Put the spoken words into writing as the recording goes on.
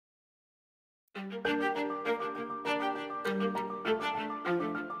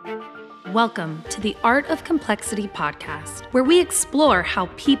Welcome to the Art of Complexity podcast, where we explore how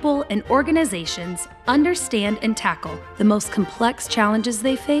people and organizations understand and tackle the most complex challenges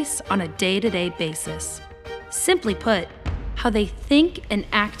they face on a day-to-day basis. Simply put, how they think and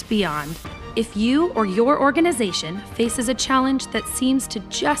act beyond. If you or your organization faces a challenge that seems to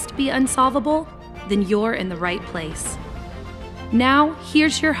just be unsolvable, then you're in the right place. Now,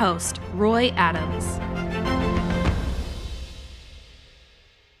 here's your host, Roy Adams.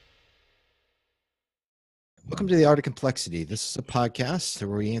 Welcome to the Art of Complexity. This is a podcast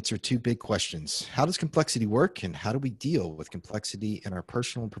where we answer two big questions. How does complexity work, and how do we deal with complexity in our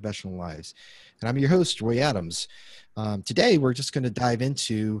personal and professional lives? And I'm your host, Roy Adams. Today, we're just going to dive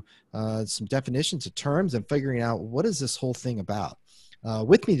into some definitions of terms and figuring out what is this whole thing about.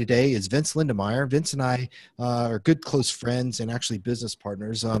 With me today is Vince Lindemeyer. Vince and I are good, close friends and actually business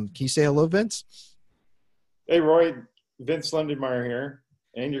partners. Can you say hello, Vince? Hey, Roy. Vince Lindemeyer here,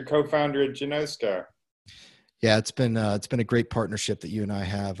 and your co-founder at Genosco. Yeah, it's been a great partnership that you and I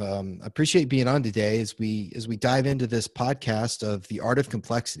have. I appreciate being on today as we dive into this podcast of the Art of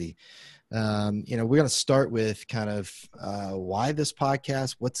Complexity. We're going to start with kind of why this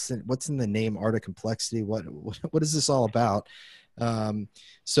podcast. What's in the name Art of Complexity? What is this all about?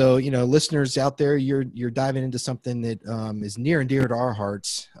 So listeners out there, you're diving into something that is near and dear to our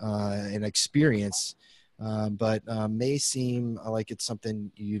hearts and experience. But may seem like it's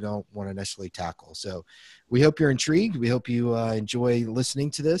something you don't want to necessarily tackle. So we hope you're intrigued. We hope you enjoy listening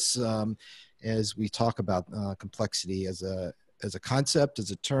to this as we talk about complexity as a concept,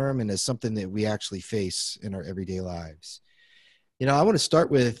 as a term, and as something that we actually face in our everyday lives. I want to start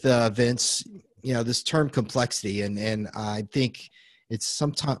with Vince, this term complexity, and I think it's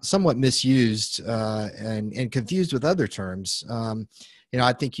somewhat misused and confused with other terms.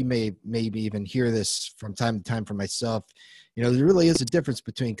 I think you may maybe even hear this from time to time from myself. There really is a difference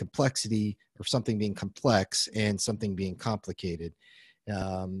between complexity or something being complex and something being complicated.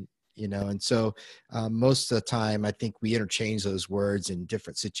 And so most of the time, I think we interchange those words in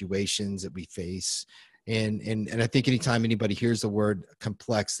different situations that we face. And I think anytime anybody hears the word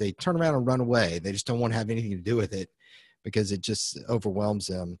complex, they turn around and run away. They just don't want to have anything to do with it because it just overwhelms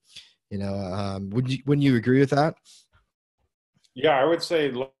them. Wouldn't you agree with that? Yeah, I would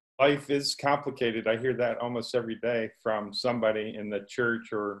say life is complicated. I hear that almost every day from somebody in the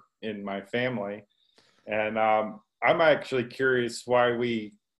church or in my family. And I'm actually curious why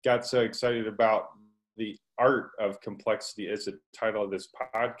we got so excited about the Art of Complexity as the title of this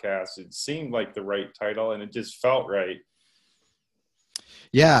podcast. It seemed like the right title, and it just felt right.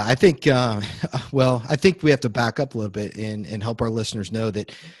 Yeah, I think, I think we have to back up a little bit and help our listeners know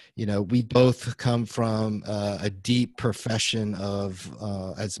that, we both come from a deep profession of,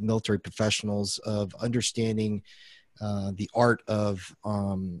 as military professionals, of understanding the art of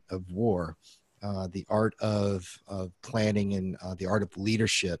war, the art of planning, and the art of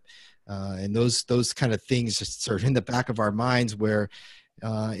leadership. And those kind of things are in the back of our minds where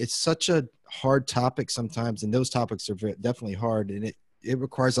it's such a hard topic sometimes, and those topics are definitely hard, and it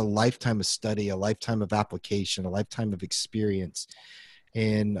requires a lifetime of study, a lifetime of application, a lifetime of experience.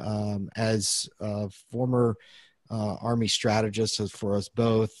 And as a former Army strategist for us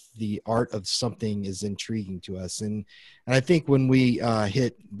both, the art of something is intriguing to us. And I think when we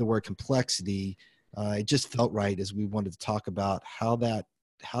hit the word complexity, it just felt right as we wanted to talk about how that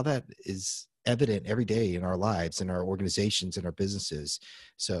is evident every day in our lives, in our organizations, in our businesses.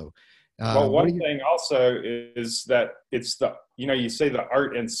 So well, one thing also is that it's you say the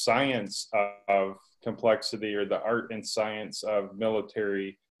art and science of complexity, or the art and science of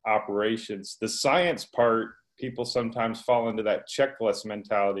military operations. The science part, people sometimes fall into that checklist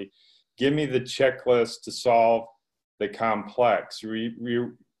mentality. Give me the checklist to solve the complex.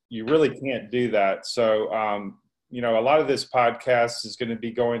 You really can't do that. So, a lot of this podcast is going to be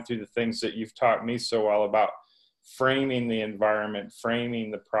going through the things that you've taught me so well about framing the environment,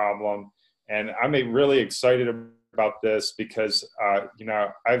 framing the problem. And I'm really excited about this because,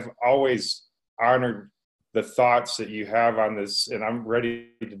 I've always honored the thoughts that you have on this, and I'm ready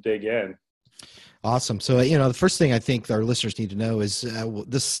to dig in. Awesome. So, the first thing I think our listeners need to know is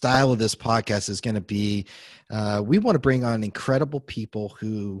this style of this podcast is going to be, we want to bring on incredible people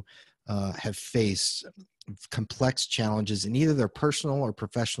who have faced complex challenges in either their personal or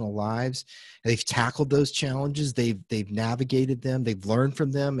professional lives. They've tackled those challenges. They've navigated them. They've learned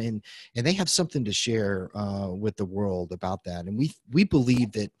from them, and they have something to share with the world about that. And we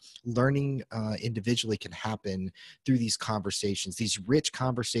believe that learning individually can happen through these conversations, these rich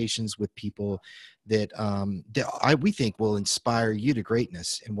conversations with people that we think will inspire you to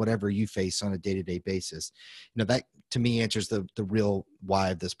greatness in whatever you face on a day-to-day basis. That to me answers the real why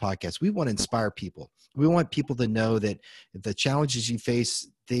of this podcast. We want to inspire people. We want people to know that the challenges you face,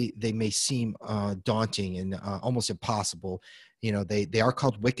 they may seem daunting and almost impossible. They are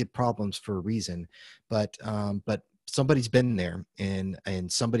called wicked problems for a reason, but somebody's been there and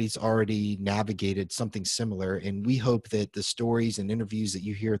somebody's already navigated something similar. And we hope that the stories and interviews that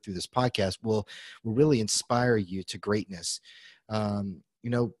you hear through this podcast will really inspire you to greatness.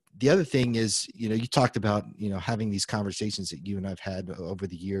 The other thing is, you talked about, having these conversations that you and I've had over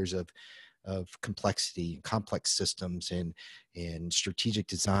the years of complexity, complex systems, and strategic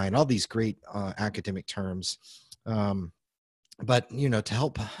design, all these great academic terms. But to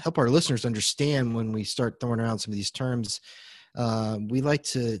help our listeners understand when we start throwing around some of these terms, we like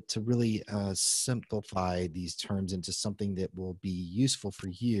to really simplify these terms into something that will be useful for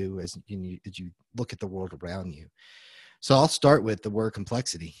you as you look at the world around you. So I'll start with the word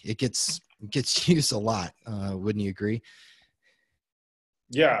complexity. It gets used a lot. Wouldn't you agree?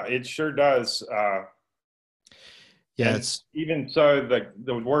 Yeah, it sure does. Yeah, even so,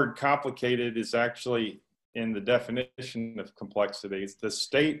 the word complicated is actually in the definition of complexity. It's the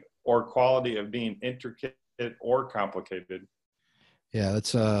state or quality of being intricate or complicated. Yeah,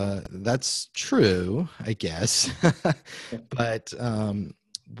 that's true, I guess. But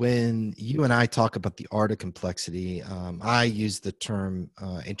when you and I talk about the art of complexity, I use the term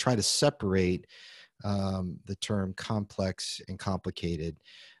and try to separate the term complex and complicated.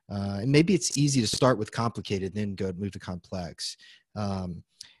 And maybe it's easy to start with complicated, then move to complex. And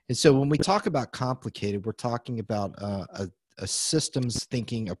so when we talk about complicated, we're talking about a systems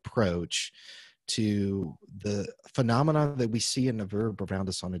thinking approach to the phenomena that we see in the verb around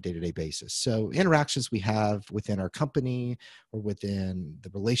us on a day-to-day basis. So interactions we have within our company or within the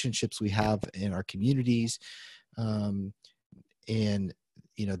relationships we have in our communities. And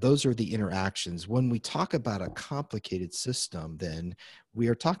those are the interactions. When we talk about a complicated system, then we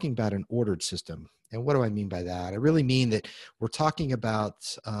are talking about an ordered system. And what do I mean by that? I really mean that we're talking about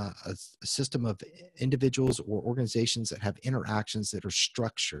a system of individuals or organizations that have interactions that are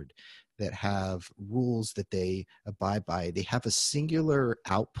structured, that have rules that they abide by. They have a singular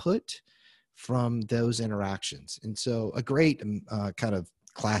output from those interactions. And so a great kind of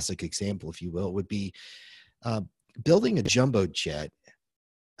classic example, if you will, would be building a jumbo jet.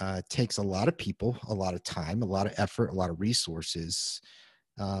 Takes a lot of people, a lot of time, a lot of effort, a lot of resources,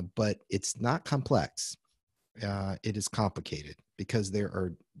 but it's not complex. It is complicated because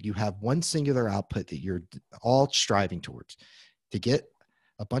you have one singular output that you're all striving towards to get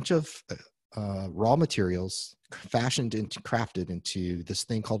a bunch of raw materials fashioned and crafted into this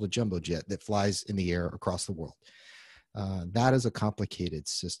thing called a jumbo jet that flies in the air across the world. That is a complicated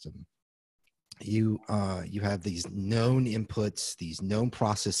system. You have these known inputs, these known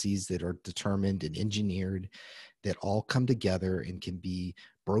processes that are determined and engineered that all come together and can be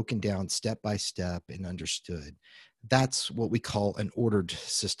broken down step by step and understood. That's what we call an ordered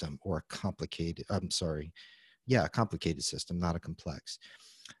system, or a complicated system, not a complex.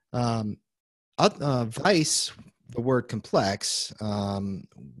 Vice, the word complex,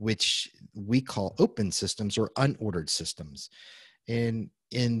 which we call open systems or unordered systems. And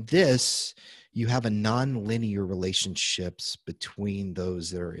in this, you have a non-linear relationships between those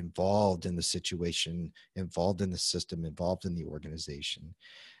that are involved in the situation, involved in the system, involved in the organization.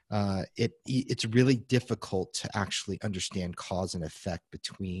 It's really difficult to actually understand cause and effect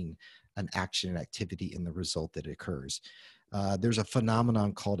between an action and activity and the result that occurs. There's a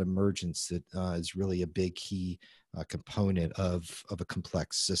phenomenon called emergence that is really a big key component of a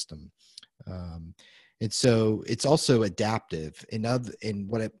complex system. And so it's also adaptive.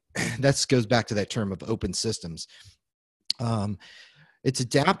 That goes back to that term of open systems. It's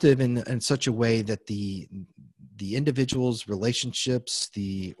adaptive in such a way that the individuals, relationships,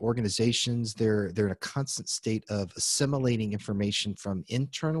 the organizations, they're in a constant state of assimilating information from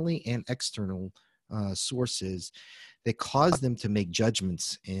internally and external sources that cause them to make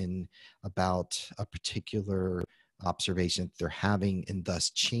judgments about a particular observation that they're having, and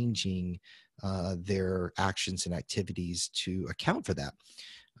thus changing their actions and activities to account for that.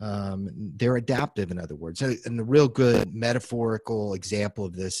 They're adaptive, in other words. And the real good metaphorical example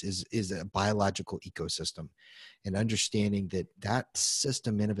of this is a biological ecosystem, and understanding that that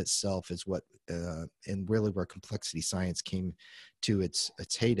system in of itself is what, and really where complexity science came to its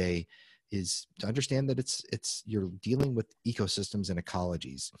heyday, is to understand that you're dealing with ecosystems and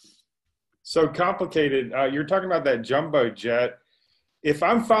ecologies. So complicated. You're talking about that jumbo jet. If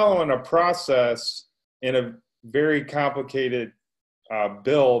I'm following a process in a very complicated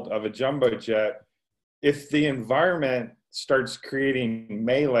build of a jumbo jet, if the environment starts creating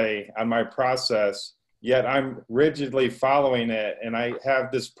melee on my process, yet I'm rigidly following it, and I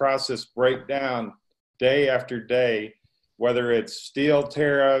have this process break down day after day, whether it's steel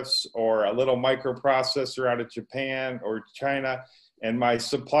tariffs or a little microprocessor out of Japan or China, and my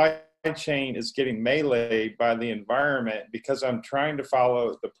supply chain is getting meleeed by the environment because I'm trying to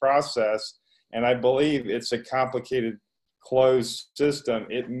follow the process, and I believe it's a complicated closed system.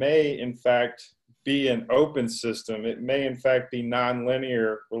 It may in fact be an open system. It may in fact be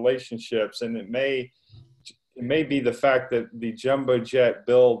nonlinear relationships, and it may be the fact that the jumbo jet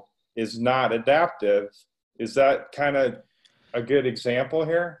build is not adaptive. Is that kind of a good example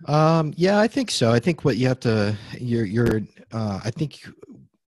here? Yeah, I think so. I think what you have to, I think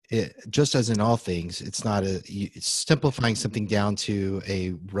just as in all things, it's simplifying something down to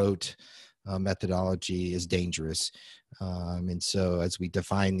a rote methodology is dangerous. And so as we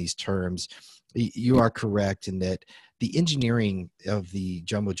define these terms, you are correct in that the engineering of the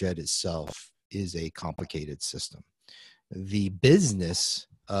jumbo jet itself is a complicated system. The business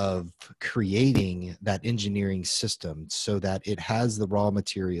of creating that engineering system so that it has the raw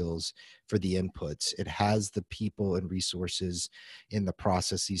materials for the inputs, it has the people and resources in the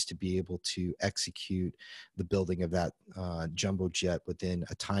processes to be able to execute the building of that jumbo jet within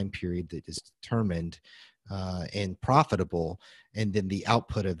a time period that is determined and profitable, and then the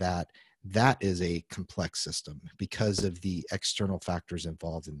output of that is a complex system because of the external factors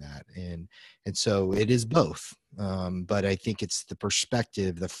involved in that. And so it is both. But I think it's the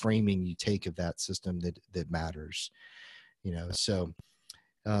perspective, the framing you take of that system that matters, so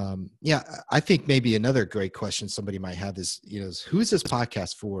yeah, I think maybe another great question somebody might have is, who's this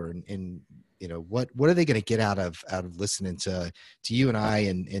podcast for? And what are they going to get out of listening to you and I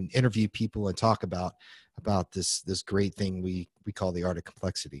and interview people and talk about this great thing we call the art of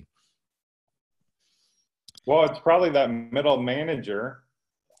complexity? Well, it's probably that middle manager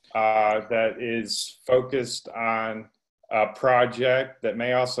that is focused on a project that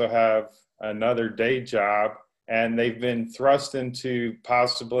may also have another day job, and they've been thrust into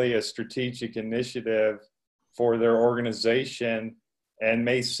possibly a strategic initiative for their organization and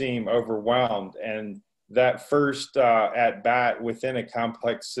may seem overwhelmed. And that first at bat within a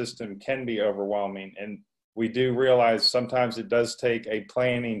complex system can be overwhelming. And we do realize sometimes it does take a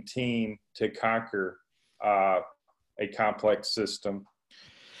planning team to conquer a complex system.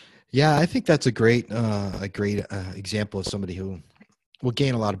 Yeah, I think that's a great example of somebody who will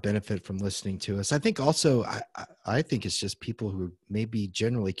gain a lot of benefit from listening to us. I think also, I think it's just people who may be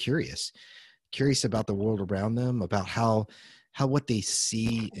generally curious about the world around them, about how what they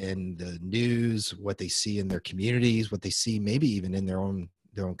see in the news, what they see in their communities, what they see maybe even in their own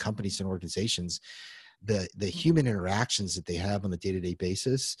companies and organizations, the human interactions that they have on a day-to-day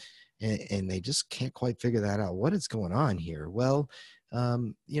basis. And they just can't quite figure that out. What is going on here? Well,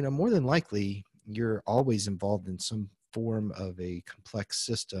 more than likely, you're always involved in some form of a complex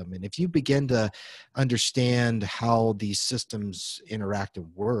system. And if you begin to understand how these systems interact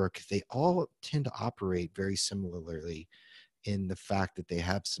and work, they all tend to operate very similarly in the fact that they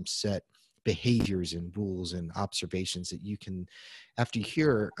have some set behaviors and rules and observations that you can, after you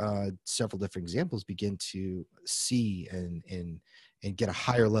hear several different examples, begin to see and get a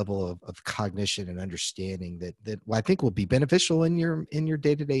higher level of cognition and understanding that I think will be beneficial in your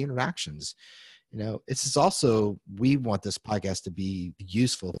day-to-day interactions. This is also, we want this podcast to be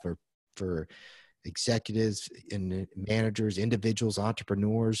useful for executives and managers, individuals,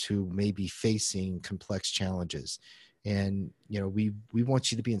 entrepreneurs who may be facing complex challenges. And, we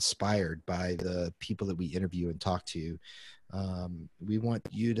want you to be inspired by the people that we interview and talk to. We want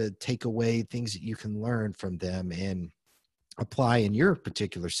you to take away things that you can learn from them and apply in your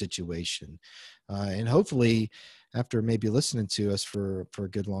particular situation. And hopefully after maybe listening to us for a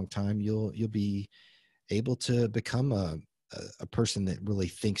good long time, you'll be able to become a person that really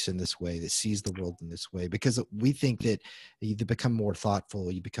thinks in this way, that sees the world in this way, because we think that you become more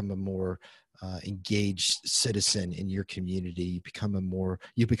thoughtful, you become a more engaged citizen in your community, you become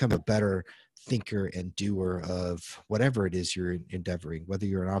a better thinker and doer of whatever it is you're endeavoring, whether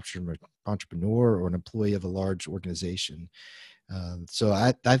you're an entrepreneur or an employee of a large organization. So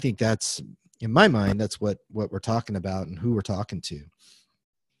I think that's, in my mind, that's what we're talking about and who we're talking to.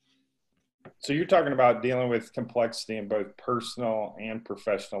 So you're talking about dealing with complexity in both personal and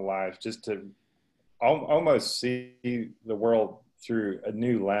professional lives, just to almost see the world through a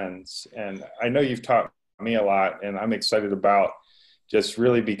new lens. And I know you've taught me a lot, and I'm excited about just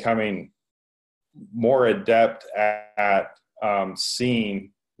really becoming more adept at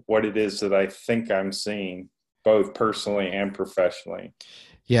seeing what it is that I think I'm seeing, both personally and professionally.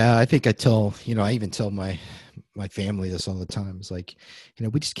 Yeah, I think I even tell my family this all the time. It's like,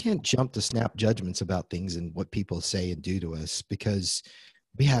 we just can't jump to snap judgments about things and what people say and do to us, because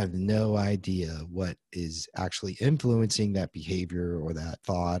we have no idea what is actually influencing that behavior or that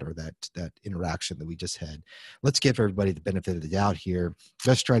thought or that interaction that we just had. Let's give everybody the benefit of the doubt here.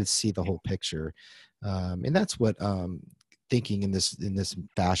 Let's try to see the whole picture. And that's what thinking in this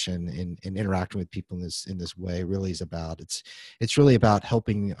fashion and interacting with people in this way really is about. It's really about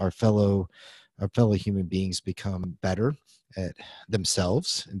helping our fellow human beings become better at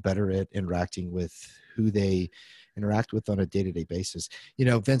themselves and better at interacting with who they interact with on a day-to-day basis.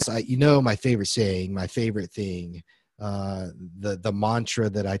 Vince, my favorite saying, my favorite thing, the mantra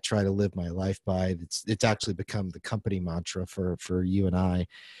that I try to live my life by, it's actually become the company mantra for you and I.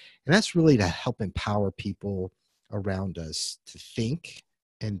 And that's really to help empower people around us to think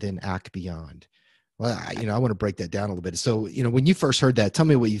and then act beyond. Well, I want to break that down a little bit. So, when you first heard that, tell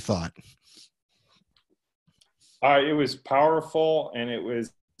me what you thought. It was powerful, and it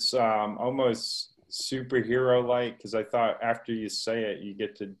was almost superhero-like, because I thought after you say it, you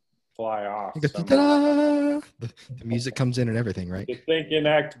get to fly off. The music comes in and everything, right? You think and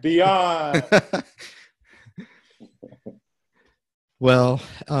act beyond. Well,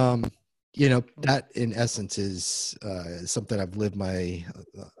 that in essence is something I've lived my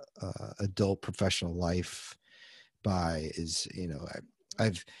adult professional life by. Is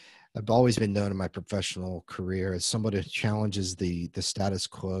I've always been known in my professional career as somebody who challenges the status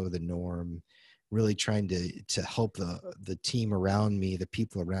quo, the norm, really trying to help the team around me, the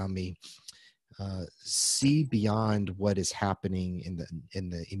people around me, see beyond what is happening in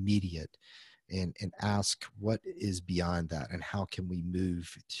the immediate, and ask what is beyond that, and how can we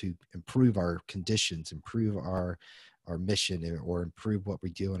move to improve our conditions, improve our mission, or improve what we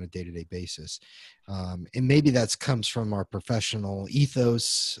do on a day-to-day basis. And maybe that comes from our professional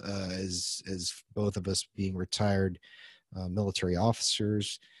ethos, as both of us being retired military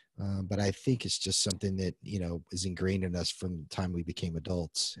officers. But I think it's just something that, is ingrained in us from the time we became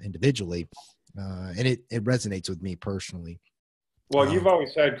adults individually. And it resonates with me personally. Well, you've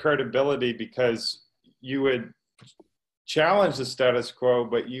always had credibility because you would challenge the status quo,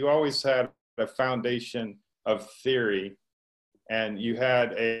 but you always had a foundation of theory, and you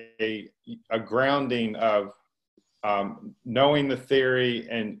had a grounding of knowing the theory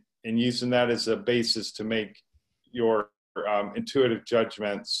and using that as a basis to make your intuitive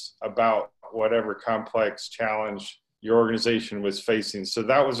judgments about whatever complex challenge your organization was facing. So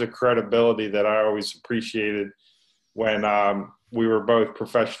that was a credibility that I always appreciated when we were both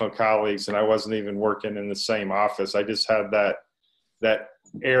professional colleagues, and I wasn't even working in the same office. I just had that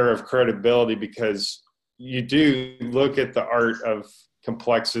air of credibility, because you do look at the art of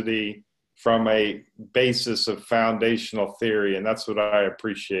complexity from a basis of foundational theory, and that's what I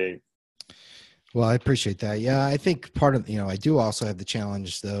appreciate. Well, I appreciate that. Yeah, I think part of, I do also have the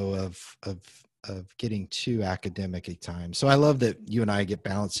challenge though of getting too academic at times. So I love that you and I get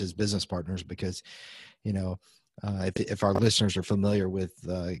balanced as business partners, because, if our listeners are familiar with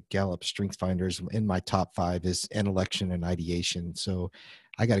Gallup Strength Finders, in my top 5 is intellection and ideation. So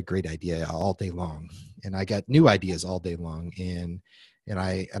I got a great idea all day long, and I got new ideas all day long, and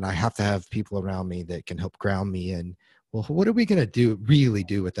I have to have people around me that can help ground me in, well, what are we going to really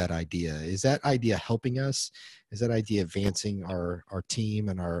do with that idea? Is that idea helping us? Is that idea advancing our team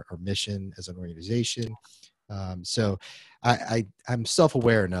and our mission as an organization? So I'm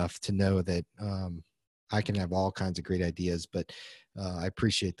self-aware enough to know that I can have all kinds of great ideas, but I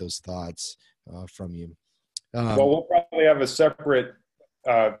appreciate those thoughts from you. Well, we'll probably have a separate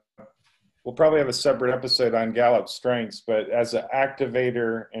episode on Gallup Strengths, but as an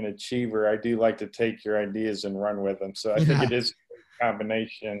activator and achiever, I do like to take your ideas and run with them. So I think it is a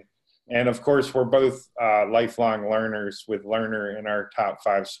combination. And of course, we're both lifelong learners, with learner in our top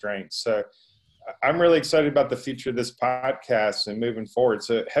 5 strengths. So I'm really excited about the future of this podcast and moving forward.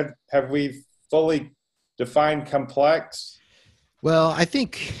 So have we fully defined complex? Well, I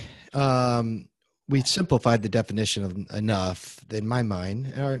think we've simplified the definition enough in my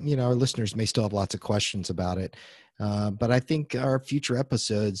mind. Our listeners may still have lots of questions about it, but I think our future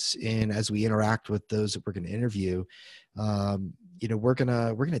episodes, and as we interact with those that we're going to interview, we're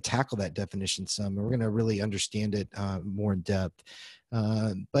gonna tackle that definition some, and we're gonna really understand it more in depth.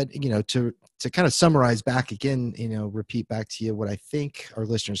 But to kind of summarize back again, repeat back to you what I think our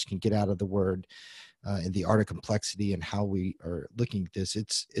listeners can get out of the word in the art of complexity and how we are looking at this.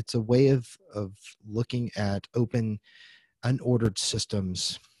 It's a way of looking at open, unordered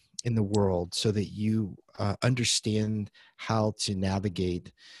systems in the world so that you understand how to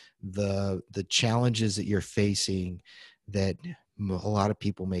navigate the challenges that you're facing that a lot of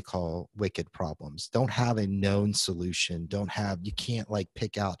people may call wicked problems. Don't have a known solution. You can't like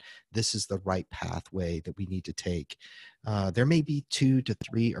pick out, this is the right pathway that we need to take. There may be 2 to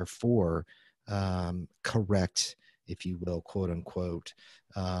 3 or 4 correct, if you will, quote unquote,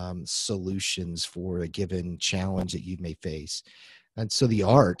 solutions for a given challenge that you may face. And so the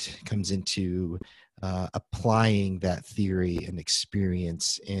art comes into applying that theory and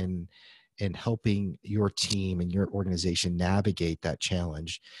experience in helping your team and your organization navigate that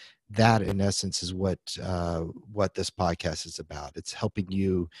challenge. That, in essence, is what this podcast is about. It's helping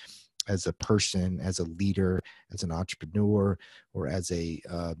you as a person, as a leader, as an entrepreneur, or as a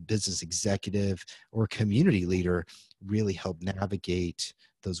business executive or community leader, really help navigate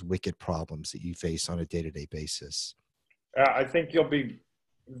those wicked problems that you face on a day-to-day basis. I think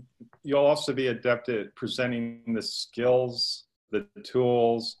you'll also be adept at presenting the skills, the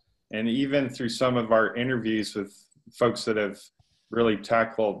tools, and even through some of our interviews with folks that have really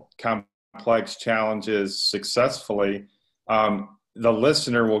tackled complex challenges successfully, the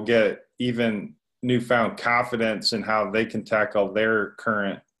listener will get even newfound confidence in how they can tackle their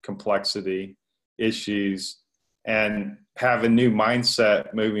current complexity issues and have a new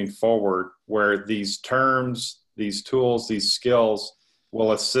mindset moving forward where these terms, these tools, these skills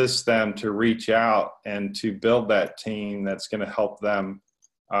will assist them to reach out and to build that team that's going to help them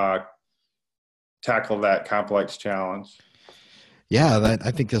tackle that complex challenge. Yeah,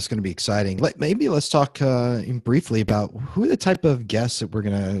 I think that's going to be exciting. Maybe let's talk briefly about who are the type of guests that we're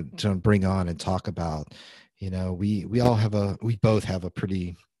going to bring on and talk about. We both have a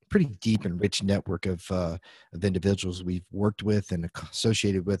pretty deep and rich network of individuals we've worked with and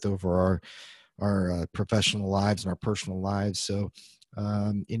associated with over our professional lives and our personal lives. So,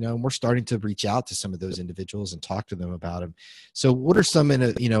 we're starting to reach out to some of those individuals and talk to them about them. So what are some in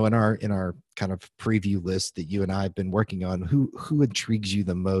our kind of preview list that you and I have been working on? Who intrigues you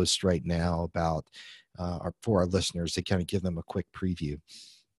the most right now about for our listeners to kind of give them a quick preview?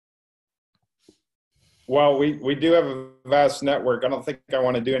 Well, we do have a vast network. I don't think I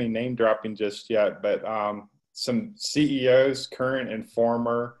want to do any name dropping just yet, but some CEOs, current and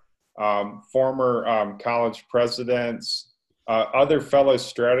former college presidents, other fellow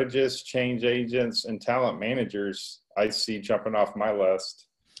strategists, change agents, and talent managers I see jumping off my list.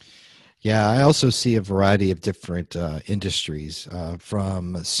 Yeah, I also see a variety of different industries,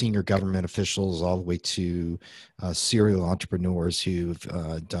 from senior government officials all the way to serial entrepreneurs who've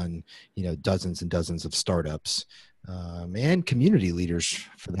done, dozens and dozens of startups, and community leaders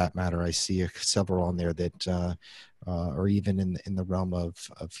for that matter. I see several on there that or even in the realm of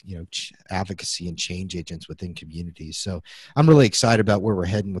advocacy and change agents within communities. So I'm really excited about where we're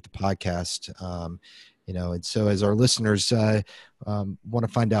heading with the podcast. And so as our listeners want to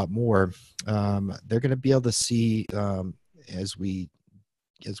find out more, they're going to be able to see as we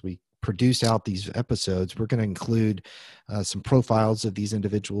produce out these episodes, we're going to include some profiles of these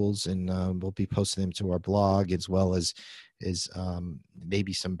individuals, and we'll be posting them to our blog, as well as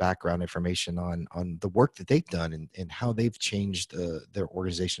maybe some background information on the work that they've done and how they've changed their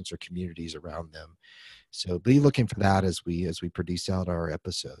organizations or communities around them. So be looking for that as we produce out our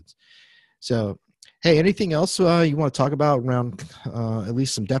episodes. So, hey, anything else you want to talk about around at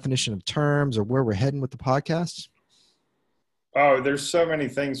least some definition of terms or where we're heading with the podcast? Oh, there's so many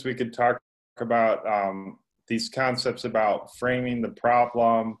things we could talk about. These concepts about framing the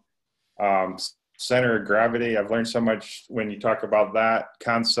problem, center of gravity. I've learned so much when you talk about that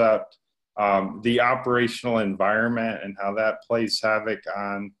concept, the operational environment and how that plays havoc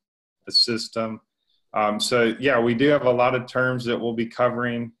on the system. So yeah, we do have a lot of terms that we'll be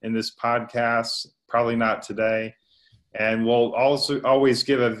covering in this podcast, probably not today. And we'll also always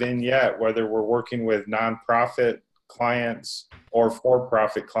give a vignette, whether we're working with nonprofit clients or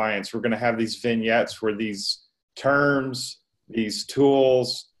for-profit clients. We're going to have these vignettes where these terms, these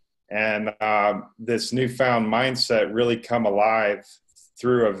tools, and this newfound mindset really come alive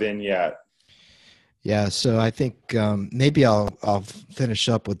through a vignette. Yeah, so I think maybe I'll finish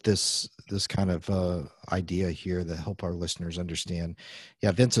up with this kind of idea here to help our listeners understand.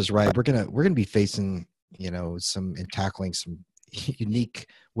 Yeah, Vince is right. We're gonna be facing tackling some unique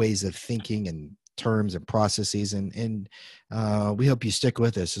ways of thinking and terms and processes, and we hope you stick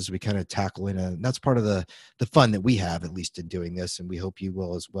with us as we kind of tackle that's part of the fun that we have, at least in doing this, and we hope you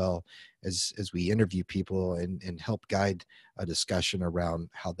will as well, as we interview people and help guide a discussion around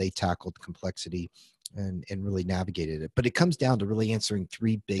how they tackled complexity and really navigated it. But it comes down to really answering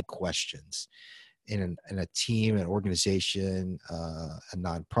three big questions in a team, an organization, a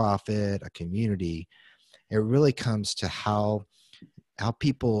nonprofit, a community. It really comes to how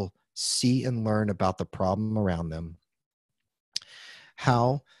people see and learn about the problem around them,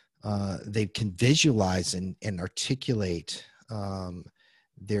 how they can visualize and articulate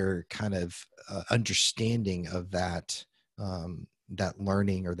their kind of understanding of that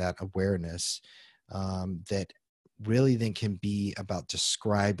learning or that awareness, that really then can be about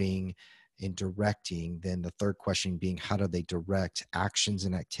describing and directing. Then the third question being, how do they direct actions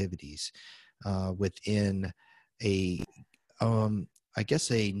and activities within I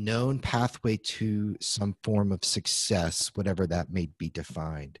guess a known pathway to some form of success, whatever that may be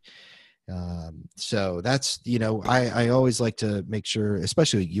defined. So that's, I always like to make sure,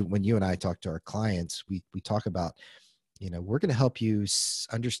 especially when you and I talk to our clients, we talk about, we're going to help you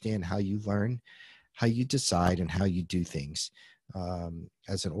understand how you learn, how you decide, and how you do things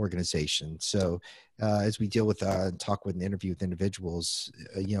as an organization. So as we deal with talk with and interview with individuals,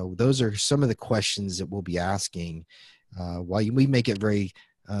 those are some of the questions that we'll be asking. While we make it very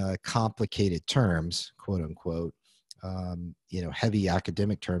complicated terms, quote unquote, heavy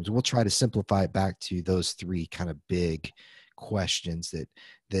academic terms, we'll try to simplify it back to those three kind of big questions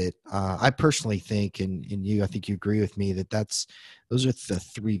that I personally think, and I think you agree with me, those are the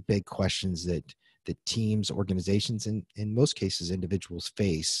three big questions that teams, organizations, and in most cases individuals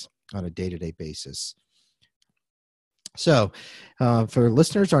face on a day-to-day basis. So for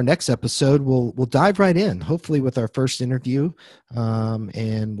listeners, our next episode, we'll dive right in, hopefully with our first interview,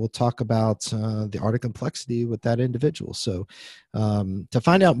 and we'll talk about the art of complexity with that individual. So to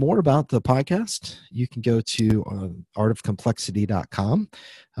find out more about the podcast, you can go to artofcomplexity.com.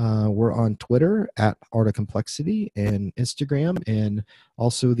 We're on Twitter at Art of Complexity and Instagram, and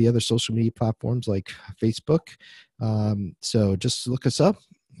also the other social media platforms like Facebook. So just look us up.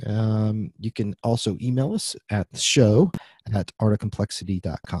 You can also email us at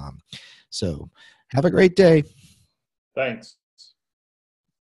show@artofcomplexity.com. So have a great day. Thanks.